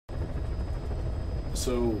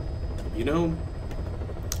So, you know,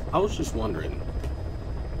 I was just wondering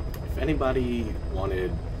if anybody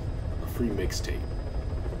wanted a free mixtape.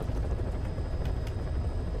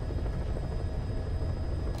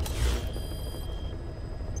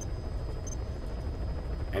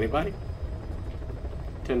 Anybody?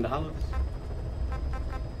 $10?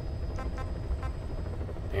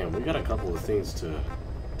 Damn, we got a couple of things to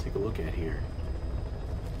take a look at here.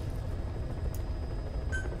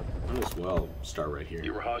 Might as well start right here.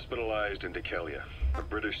 You were hospitalized in Dekelia, a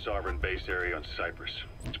British sovereign base area on Cyprus.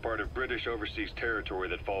 It's part of British overseas territory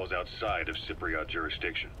that falls outside of Cypriot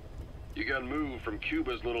jurisdiction. You got moved from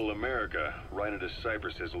Cuba's Little America right into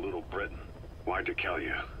Cyprus's Little Britain. Why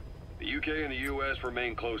Dekelia? The UK and the US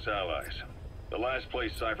remain close allies. The last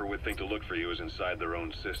place Cypher would think to look for you is inside their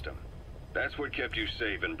own system. That's what kept you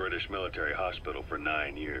safe in British military hospital for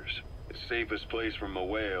 9 years. The safest place from a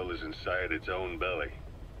whale is inside its own belly.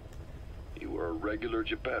 You were a regular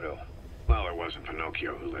Geppetto. Well, it wasn't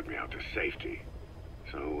Pinocchio who led me out to safety.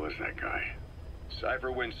 So who was that guy?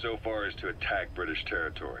 Cypher went so far as to attack British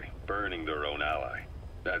territory, burning their own ally.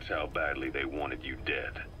 That's how badly they wanted you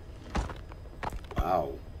dead.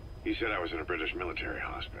 Wow. He said I was in a British military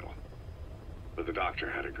hospital. But the doctor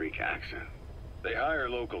had a Greek accent. They hire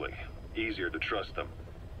locally. Easier to trust them.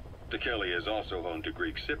 Dekelia is also home to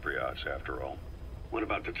Greek Cypriots, after all. What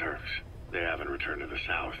about the Turks? They haven't returned to the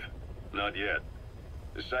south. Not yet.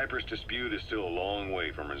 The Cyprus dispute is still a long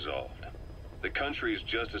way from resolved. The country is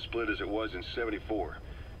just as split as it was in '74.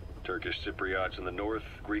 Turkish Cypriots in the north,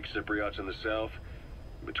 Greek Cypriots in the south.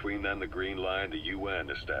 Between them, the Green Line, the UN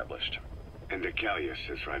established. And Dekelia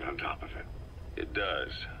sits right on top of it. It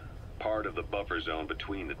does. Part of the buffer zone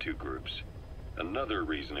between the two groups. Another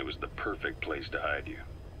reason it was the perfect place to hide you.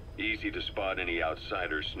 Easy to spot any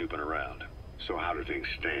outsiders snooping around. So how do things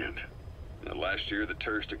stand? Now, last year, the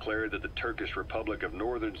Turks declared that the Turkish Republic of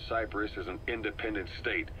Northern Cyprus is an independent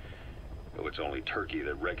state, though it's only Turkey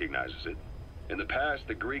that recognizes it. In the past,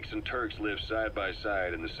 the Greeks and Turks lived side by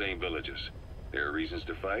side in the same villages. There are reasons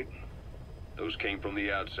to fight. Those came from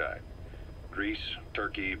the outside. Greece,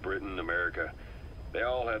 Turkey, Britain, America, they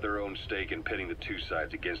all had their own stake in pitting the two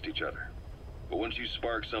sides against each other. But once you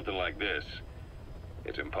spark something like this,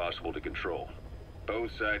 it's impossible to control.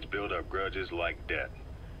 Both sides build up grudges like debt,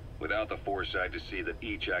 without the foresight to see that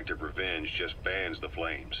each act of revenge just fans the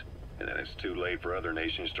flames. And then it's too late for other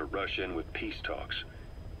nations to rush in with peace talks.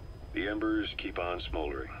 The embers keep on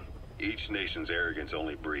smoldering. Each nation's arrogance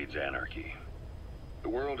only breeds anarchy. The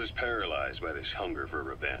world is paralyzed by this hunger for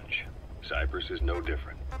revenge. Cyprus is no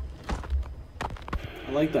different.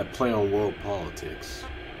 I like that play on world politics.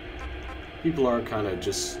 People are kind of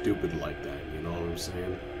just stupid like that, you know what I'm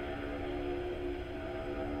saying?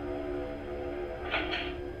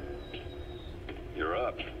 You're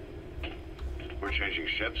up. We're changing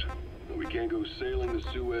ships? We can't go sailing the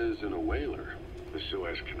Suez in a whaler. The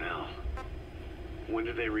Suez Canal. When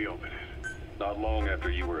did they reopen it? Not long after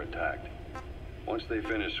you were attacked. Once they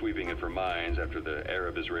finished sweeping it for mines after the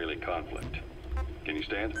Arab-Israeli conflict. Can you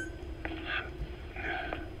stand?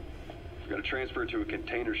 We've got to transfer to a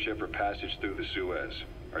container ship for passage through the Suez.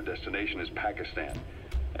 Our destination is Pakistan,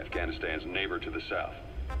 Afghanistan's neighbor to the south.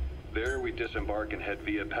 There we disembark and head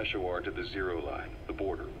via Peshawar to the Zero Line, the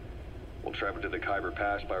border. We'll travel to the Khyber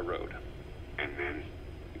Pass by road. And then?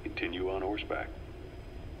 We continue on horseback.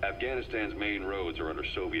 Afghanistan's main roads are under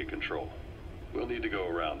Soviet control. We'll need to go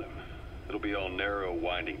around them. It'll be all narrow,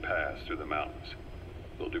 winding paths through the mountains.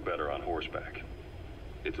 We'll do better on horseback.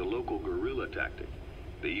 It's a local guerrilla tactic.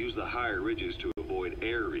 They use the higher ridges to avoid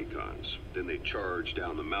air recons. Then they charge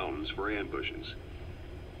down the mountains for ambushes.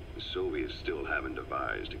 The Soviets still haven't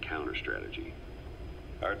devised a counter-strategy.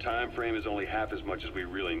 Our time frame is only half as much as we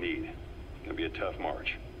really need. It's gonna be a tough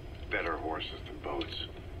march. Better horses than boats.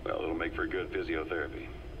 Well, it'll make for good physiotherapy.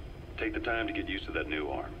 Take the time to get used to that new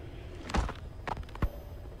arm.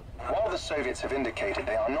 While the Soviets have indicated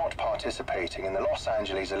they are not participating in the Los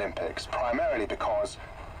Angeles Olympics, primarily because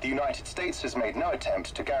the United States has made no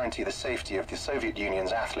attempt to guarantee the safety of the Soviet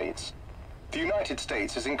Union's athletes, the United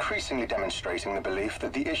States is increasingly demonstrating the belief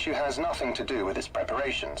that the issue has nothing to do with its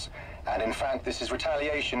preparations, and in fact this is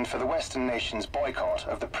retaliation for the Western nations' boycott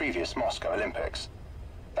of the previous Moscow Olympics.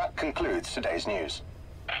 That concludes today's news.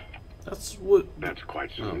 That's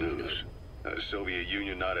quite some news. The Soviet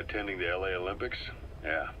Union not attending the LA Olympics?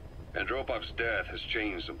 Yeah. Andropov's death has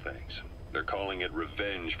changed some things. They're calling it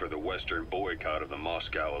revenge for the Western boycott of the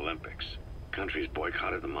Moscow Olympics. Countries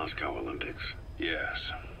boycotted the Moscow Olympics? Yes.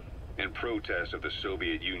 In protest of the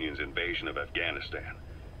Soviet Union's invasion of Afghanistan.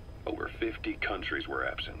 Over 50 countries were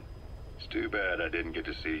absent. It's too bad I didn't get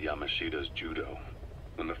to see Yamashita's judo.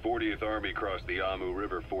 When the 40th Army crossed the Amu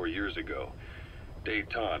River 4 years ago,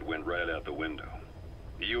 détente went right out the window.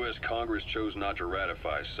 The U.S. Congress chose not to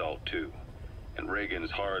ratify SALT II, and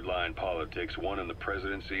Reagan's hardline politics won him the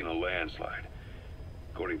presidency in a landslide.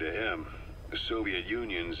 According to him, the Soviet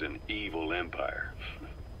Union's an evil empire.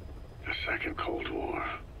 The Second Cold War.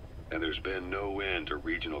 And there's been no end to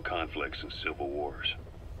regional conflicts and civil wars.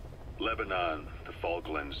 Lebanon, the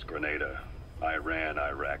Falklands, Grenada, Iran,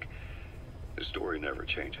 Iraq. The story never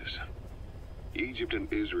changes. Egypt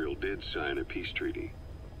and Israel did sign a peace treaty.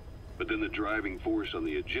 But then the driving force on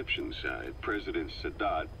the Egyptian side, President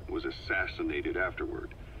Sadat, was assassinated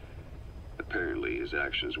afterward. Apparently, his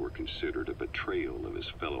actions were considered a betrayal of his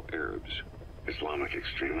fellow Arabs. Islamic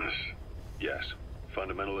extremists? Yes.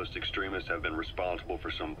 Fundamentalist extremists have been responsible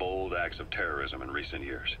for some bold acts of terrorism in recent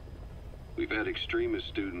years. We've had extremist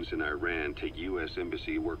students in Iran take U.S.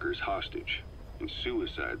 embassy workers hostage, and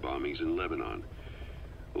suicide bombings in Lebanon.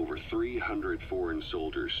 Over 300 foreign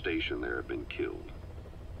soldiers stationed there have been killed.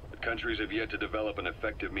 The countries have yet to develop an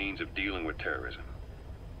effective means of dealing with terrorism.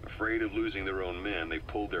 Afraid of losing their own men, they've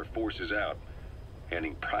pulled their forces out,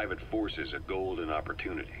 handing private forces a golden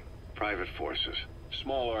opportunity. Private forces?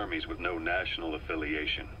 Small armies with no national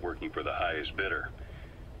affiliation, working for the highest bidder.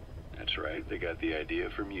 That's right, they got the idea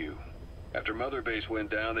from you. After Mother Base went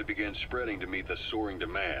down, they began spreading to meet the soaring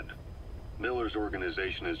demand. Miller's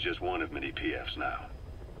organization is just one of many PFs now.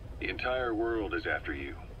 The entire world is after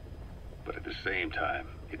you. But at the same time,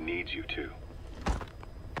 it needs you too.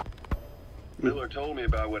 Miller told me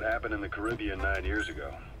about what happened in the Caribbean 9 years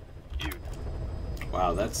ago.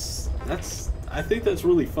 Wow, I think that's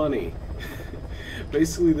really funny.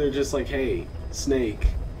 Basically, they're just like, hey, Snake,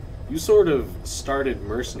 you sort of started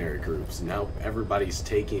mercenary groups. Now everybody's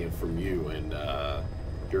taking it from you, and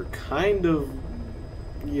you're kind of,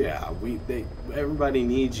 yeah, everybody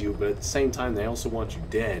needs you, but at the same time, they also want you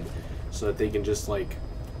dead so that they can just, like,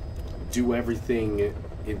 do everything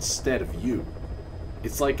instead of you.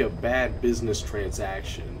 It's like a bad business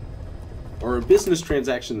transaction. Or a business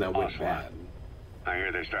transaction that went bad. I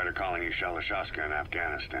hear they started calling you Shalashaska in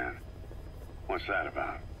Afghanistan. What's that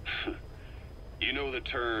about? You know the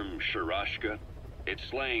term Sharashka? It's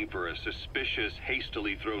slang for a suspicious,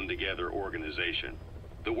 hastily thrown together organization.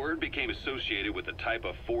 The word became associated with a type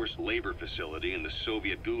of forced labor facility in the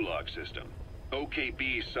Soviet Gulag system.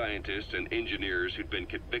 OKB scientists and engineers who'd been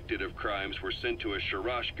convicted of crimes were sent to a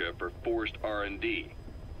Sharashka for forced R&D.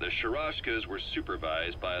 The Sharashkas were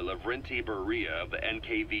supervised by Lavrenti Beria of the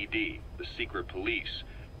NKVD, the secret police,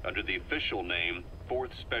 under the official name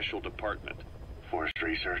 4th Special Department. Forced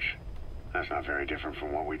research? That's not very different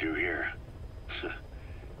from what we do here.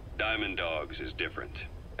 Diamond Dogs is different.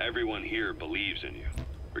 Everyone here believes in you.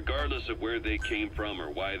 Regardless of where they came from or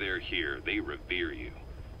why they're here, they revere you.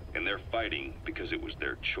 And they're fighting because it was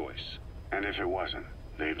their choice. And if it wasn't,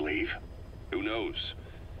 they'd leave? Who knows?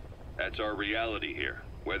 That's our reality here,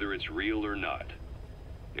 whether it's real or not.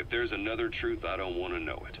 If there's another truth, I don't want to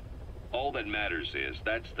know it. All that matters is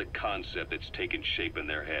that's the concept that's taken shape in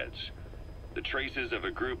their heads. The traces of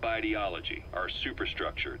a group ideology, our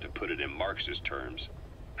superstructure, to put it in Marxist terms.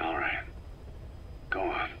 All right. Go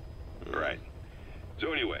on. Right.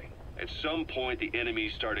 So anyway, at some point the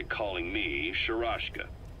enemy started calling me Sharashka.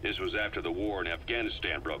 This was after the war in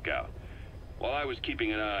Afghanistan broke out. While I was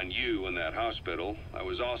keeping an eye on you in that hospital, I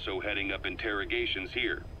was also heading up interrogations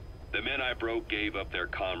here. The men I broke gave up their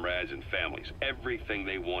comrades and families, everything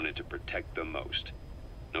they wanted to protect them most.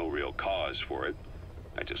 No real cause for it.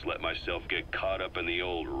 I just let myself get caught up in the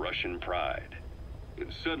old Russian pride.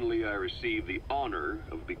 And suddenly I received the honor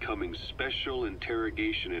of becoming Special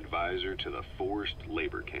Interrogation Advisor to the forced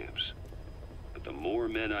labor camps. But the more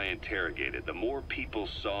men I interrogated, the more people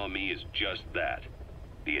saw me as just that,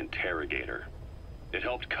 the interrogator. It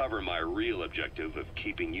helped cover my real objective of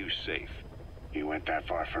keeping you safe. You went that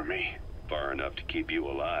far for me? Far enough to keep you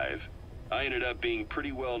alive. I ended up being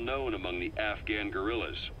pretty well known among the Afghan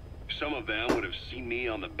guerrillas. Some of them would have seen me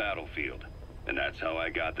on the battlefield, and that's how I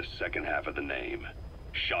got the second half of the name.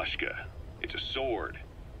 Shashka. It's a sword,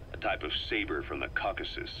 a type of saber from the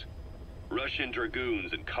Caucasus. Russian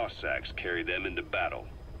dragoons and Cossacks carried them into battle.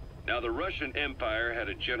 Now, the Russian Empire had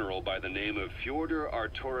a general by the name of Fyodor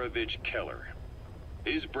Arturovich Keller.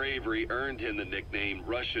 His bravery earned him the nickname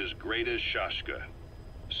Russia's Greatest Shashka.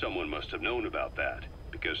 Someone must have known about that,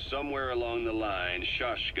 because somewhere along the line,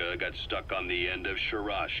 Shashka got stuck on the end of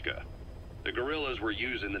Sharashka. The guerrillas were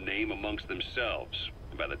using the name amongst themselves,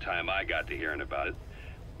 and by the time I got to hearing about it,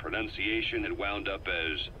 pronunciation had wound up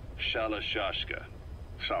as Shalashashka.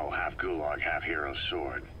 So, half Gulag, half Hero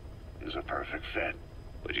sword. Is a perfect fit.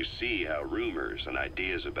 But you see how rumors and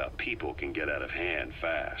ideas about people can get out of hand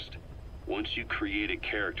fast. Once you create a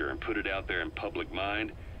character and put it out there in public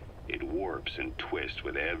mind, it warps and twists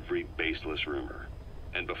with every baseless rumor.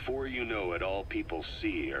 And before you know it, all people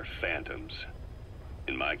see are phantoms.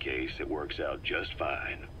 In my case, it works out just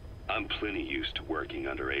fine. I'm plenty used to working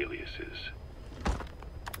under aliases.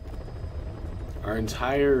 Our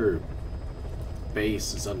entire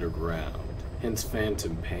base is underground, hence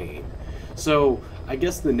Phantom Pain. So, I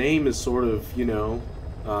guess the name is sort of, you know,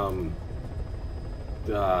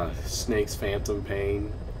 Snake's Phantom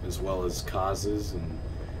Pain, as well as causes, and,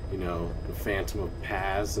 you know, the Phantom of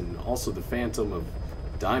Paz, and also the Phantom of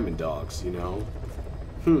Diamond Dogs, you know?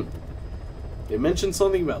 They mentioned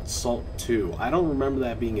something about Salt 2. I don't remember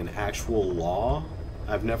that being an actual law.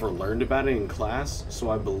 I've never learned about it in class, so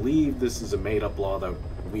I believe this is a made-up law that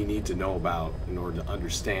we need to know about in order to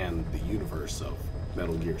understand the universe of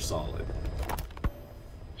Metal Gear Solid.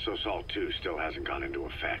 So Salt 2 still hasn't gone into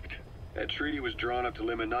effect. That treaty was drawn up to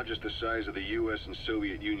limit not just the size of the U.S. and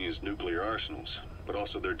Soviet Union's nuclear arsenals, but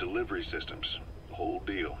also their delivery systems. The whole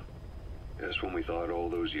deal. Just when we thought all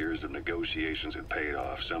those years of negotiations had paid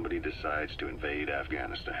off, somebody decides to invade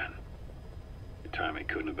Afghanistan. The timing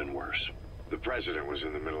couldn't have been worse. The president was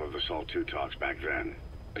in the middle of the Salt 2 talks back then.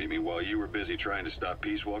 You mean while you were busy trying to stop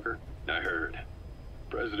Peace Walker? I heard.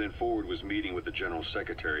 President Ford was meeting with the General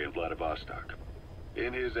Secretary in Vladivostok.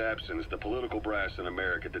 In his absence, the political brass in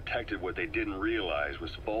America detected what they didn't realize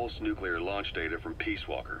was false nuclear launch data from Peace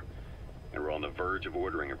Walker, and were on the verge of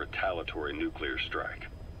ordering a retaliatory nuclear strike.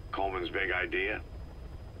 Coleman's big idea?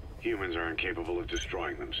 Humans are incapable of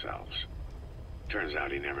destroying themselves. Turns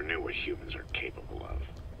out he never knew what humans are capable of.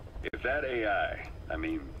 If that AI, I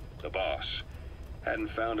mean, the boss,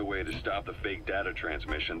 hadn't found a way to stop the fake data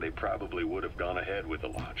transmission, they probably would have gone ahead with the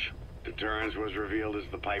launch. Deterrence was revealed as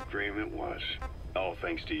the pipe dream it was. All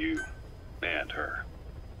thanks to you. And her.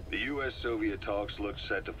 The U.S.-Soviet talks looked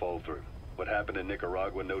set to fall through. What happened in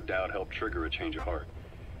Nicaragua no doubt helped trigger a change of heart.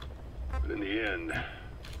 But in the end...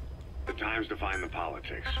 The time's to find the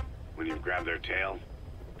politics. When you've grabbed their tail,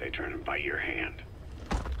 they turn and bite your hand.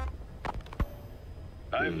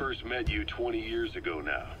 I first met you 20 years ago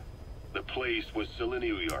now. The place was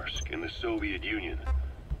Selenoyarsk in the Soviet Union.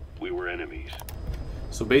 We were enemies.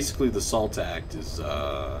 So basically the SALT Act is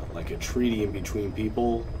like a treaty in between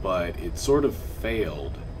people, but it sort of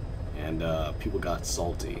failed, and people got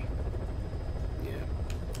salty. Yeah.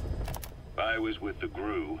 I was with the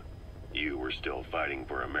GRU. You were still fighting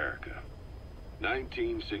for America.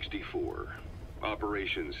 1964.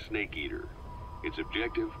 Operation Snake Eater. Its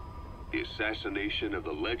objective? The assassination of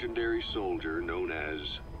the legendary soldier known as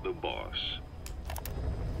the Boss.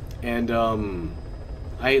 And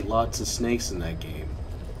I ate lots of snakes in that game.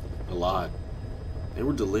 A lot. They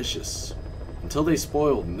were delicious. Until they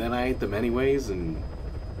spoiled, and then I ate them anyways, and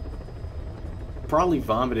probably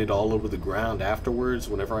vomited all over the ground afterwards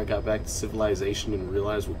whenever I got back to civilization and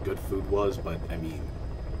realized what good food was, but I mean,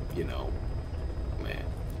 you know, man.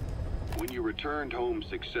 When you returned home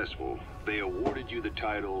successful, they awarded you the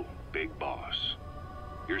title Big Boss.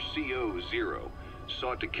 Your CO, Zero,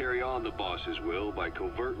 sought to carry on the boss's will by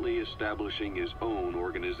covertly establishing his own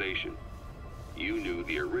organization. You knew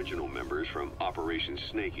the original members from Operation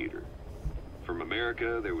Snake Eater. From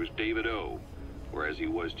America, there was David O, or as he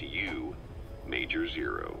was to you, Major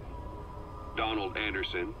Zero. Donald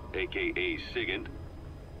Anderson, aka Sigint.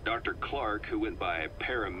 Dr. Clark, who went by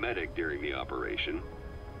paramedic during the operation.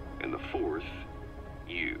 And the fourth,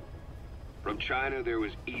 you. From China, there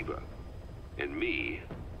was Eva. And me,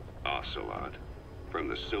 Ocelot, from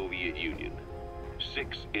the Soviet Union.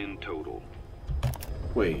 6 in total.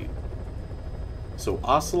 Wait. So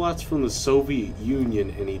Ocelot's from the Soviet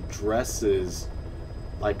Union and he dresses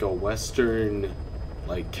like a Western,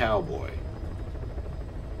 like, cowboy.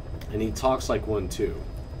 And he talks like one too.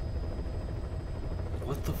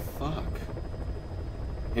 What the fuck?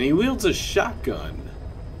 And he wields a shotgun.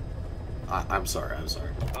 I'm sorry.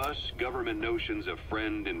 Us, government notions of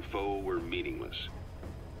friend and foe were meaningless.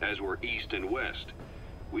 As were East and West.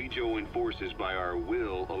 We joined forces by our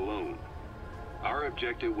will alone. Our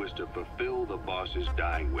objective was to fulfill the boss's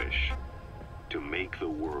dying wish. To make the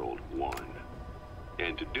world one.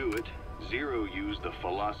 And to do it, Zero used the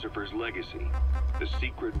Philosopher's Legacy, the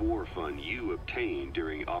secret war fund you obtained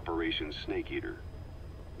during Operation Snake Eater.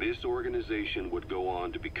 This organization would go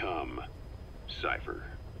on to become Cypher.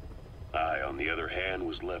 I, on the other hand,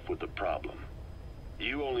 was left with the problem.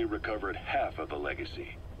 You only recovered half of the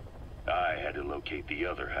legacy. I had to locate the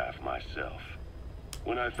other half myself.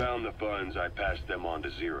 When I found the funds, I passed them on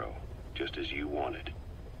to Zero, just as you wanted.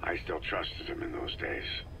 I still trusted him in those days.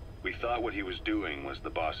 We thought what he was doing was the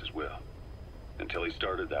boss's will, until he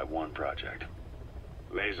started that one project.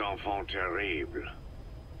 Les enfants terribles,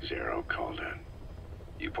 Zero called it.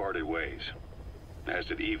 You parted ways, as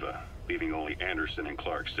did Eva, leaving only Anderson and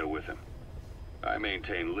Clark still with him. I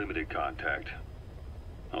maintained limited contact,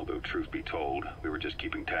 although truth be told, we were just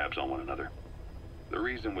keeping tabs on one another. The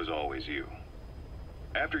reason was always you.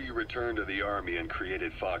 After you returned to the Army and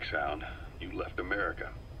created Foxhound, you left America.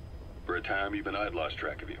 For a time, even I'd lost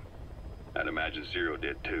track of you. I'd imagine Zero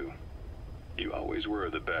did too. You always were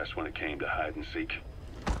the best when it came to hide and seek.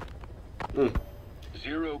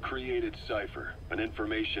 Zero created Cypher, an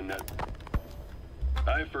information net.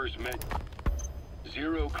 I first met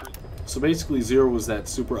So basically, Zero was that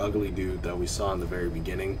super ugly dude that we saw in the very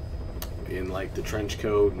beginning, in like the trench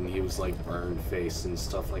coat, and he was like burned face and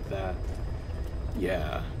stuff like that.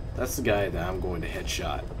 Yeah, that's the guy that I'm going to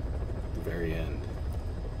headshot at the very end.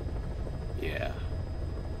 Yeah,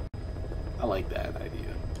 I like that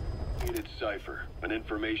idea. Created Cypher, an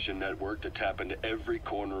information network to tap into every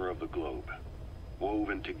corner of the globe.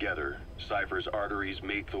 Woven together, Cypher's arteries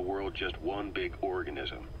make the world just one big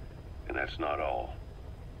organism. And that's not all.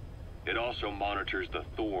 It also monitors the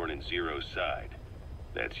thorn in Zero's side.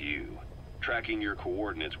 That's you, tracking your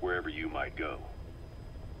coordinates wherever you might go.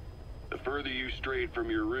 The further you strayed from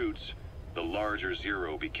your roots, the larger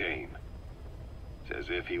Zero became. It's as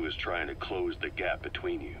if he was trying to close the gap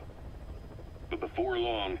between you. But before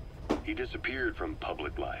long, he disappeared from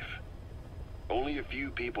public life. Only a few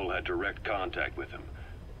people had direct contact with him.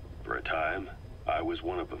 For a time, I was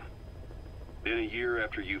one of them. Then a year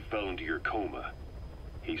after you fell into your coma,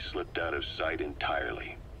 he slipped out of sight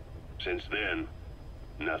entirely. Since then,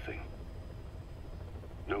 nothing.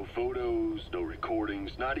 No photos, no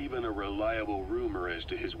recordings, not even a reliable rumor as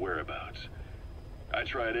to his whereabouts. I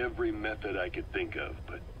tried every method I could think of,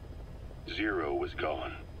 but Zero was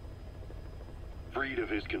gone. Freed of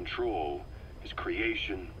his control, his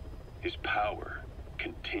creation, his power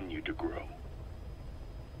continued to grow.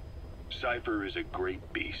 Cypher is a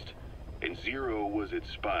great beast, and Zero was its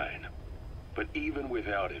spine. But even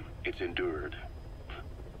without him, it's endured,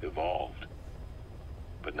 evolved.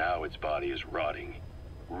 But now its body is rotting,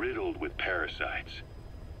 riddled with parasites.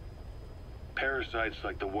 Parasites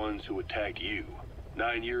like the ones who attacked you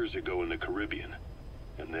 9 years ago in the Caribbean,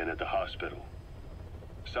 and then at the hospital.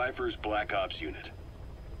 Cypher's Black Ops unit,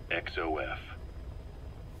 XOF.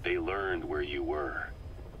 They learned where you were,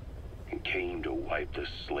 and came to wipe the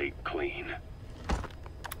slate clean.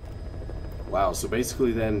 Wow, so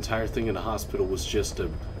basically that entire thing in the hospital was just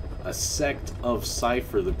a sect of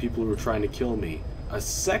Cypher, the people who were trying to kill me. A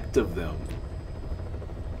sect of them.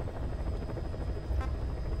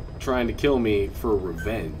 Trying to kill me for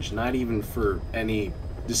revenge, not even for any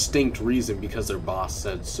distinct reason because their boss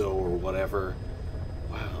said so or whatever.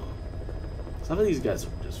 Wow. Some of these guys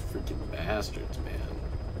are just freaking bastards, man.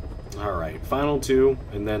 Alright, final two,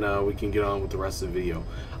 and then we can get on with the rest of the video.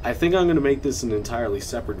 I think I'm going to make this an entirely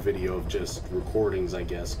separate video of just recordings, I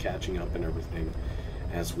guess, catching up and everything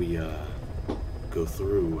as we go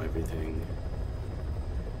through everything.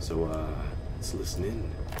 So, let's listen in.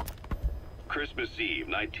 Christmas Eve,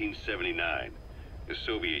 1979. The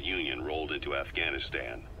Soviet Union rolled into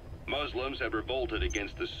Afghanistan. Muslims had revolted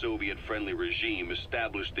against the Soviet-friendly regime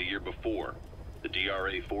established the year before. The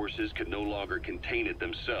DRA forces could no longer contain it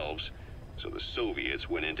themselves, so the Soviets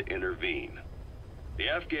went in to intervene. The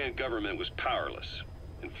Afghan government was powerless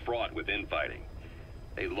and fraught with infighting.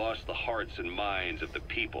 They lost the hearts and minds of the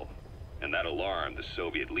people, and that alarmed the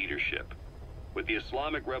Soviet leadership. With the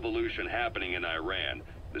Islamic Revolution happening in Iran,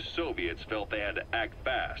 the Soviets felt they had to act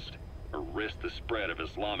fast or risk the spread of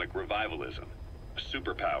Islamic revivalism. A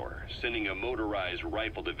superpower, sending a motorized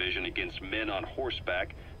rifle division against men on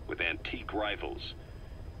horseback with antique rifles.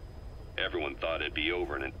 Everyone thought it'd be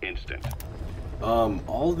over in an instant.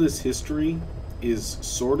 All this history is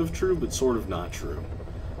sort of true, but sort of not true.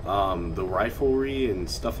 The riflery and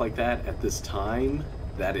stuff like that at this time,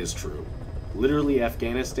 that is true. Literally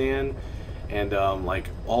Afghanistan and like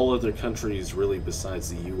all other countries really besides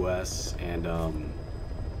the US and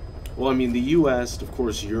well, I mean the US, of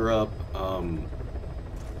course, Europe,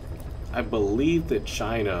 I believe that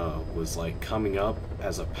China was like coming up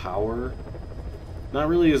as a power. Not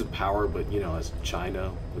really as a power, but you know, as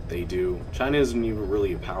China, what they do. China isn't even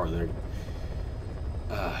really a power. They're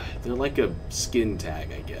like a skin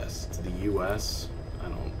tag, I guess, to the US. I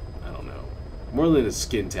don't know. More than a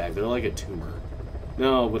skin tag, they're like a tumor.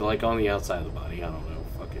 No, but like on the outside of the body, I don't know.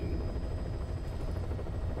 Fucking.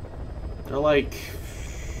 They're like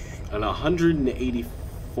an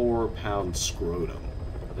 184-pound scrotum.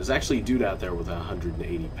 There's actually a dude out there with a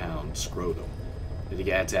 180-pound scrotum. that he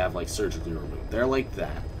had to have like surgically removed. They're like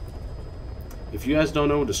that. If you guys don't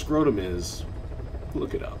know what a scrotum is,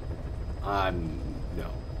 look it up. No.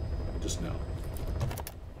 Just no.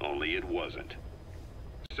 Only it wasn't.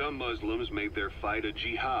 Some Muslims made their fight a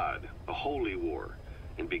jihad, a holy war,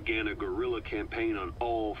 and began a guerrilla campaign on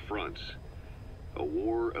all fronts. A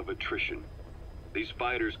war of attrition. These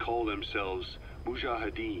fighters call themselves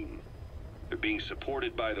Mujahideen. They're being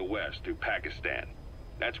supported by the West through Pakistan.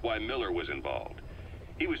 That's why Miller was involved.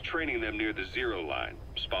 He was training them near the Zero Line,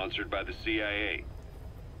 sponsored by the CIA.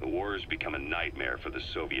 The war has become a nightmare for the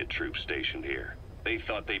Soviet troops stationed here. They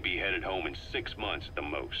thought they'd be headed home in 6 months at the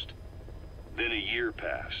most. Then a year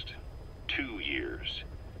passed. 2 years.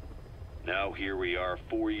 Now here we are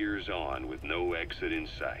 4 years on with no exit in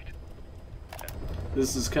sight.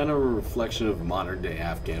 This is kind of a reflection of modern day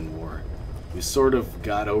Afghan war. We sort of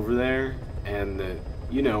got over there, and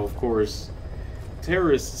you know, of course,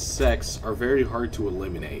 terrorist sects are very hard to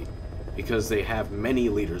eliminate because they have many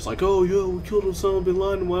leaders. Like, oh, yo, we killed Osama bin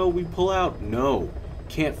Laden, well, we pull out. No,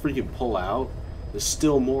 can't freaking pull out. There's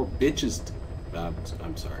still more bitches.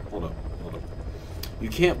 I'm sorry, hold up. You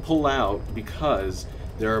can't pull out because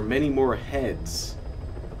there are many more heads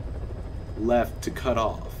left to cut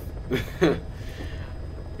off.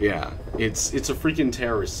 Yeah, it's a freaking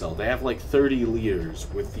terrorist cell. They have like 30 leaders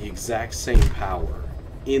with the exact same power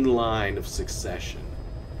in line of succession.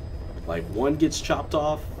 Like, one gets chopped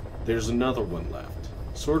off, there's another one left.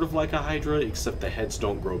 Sort of like a Hydra, except the heads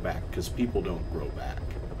don't grow back, because people don't grow back.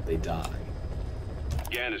 They die.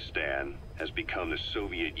 Afghanistan has become the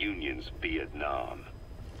Soviet Union's Vietnam.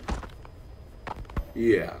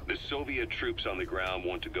 Yeah. The Soviet troops on the ground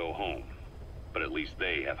want to go home, but at least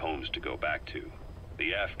they have homes to go back to.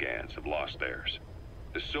 The Afghans have lost theirs.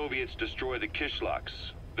 The Soviets destroy the kishlaks,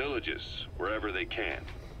 villages, wherever they can.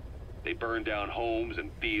 They burn down homes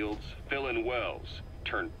and fields, fill in wells,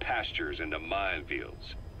 turn pastures into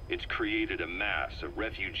minefields. It's created a mass of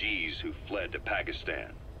refugees who fled to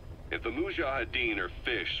Pakistan. If the Mujahideen are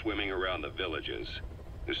fish swimming around the villages,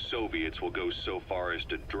 the Soviets will go so far as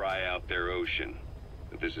to dry out their ocean.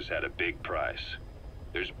 But this has had a big price.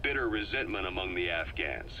 There's bitter resentment among the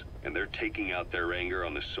Afghans, and they're taking out their anger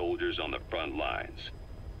on the soldiers on the front lines.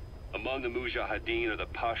 Among the Mujahideen are the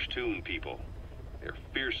Pashtun people. They're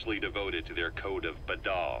fiercely devoted to their code of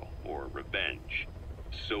Badal, or revenge.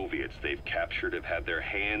 Soviets they've captured have had their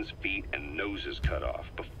hands, feet, and noses cut off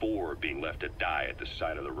before being left to die at the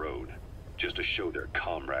side of the road, just to show their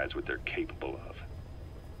comrades what they're capable of.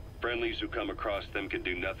 Friendlies who come across them can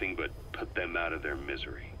do nothing but put them out of their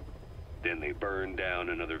misery. Then they burn down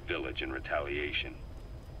another village in retaliation.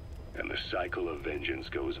 And the cycle of vengeance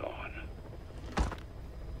goes on.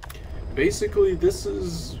 Basically, this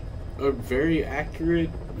is a very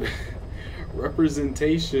accurate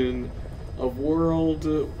representation of world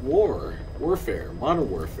warfare, modern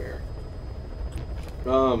warfare.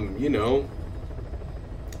 You know,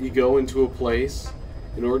 you go into a place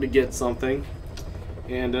in order to get something,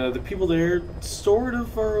 and the people there sort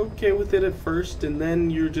of are okay with it at first, and then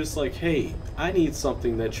you're just like, hey, I need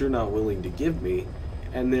something that you're not willing to give me,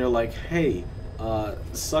 and they're like, hey,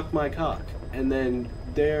 suck my cock, and then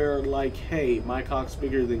they're like, hey, my cock's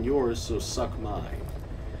bigger than yours, so suck mine.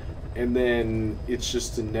 And then it's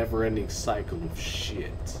just a never-ending cycle of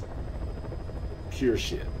shit. Pure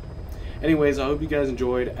shit. Anyways, I hope you guys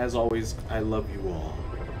enjoyed. As always, I love you all.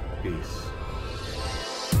 Peace.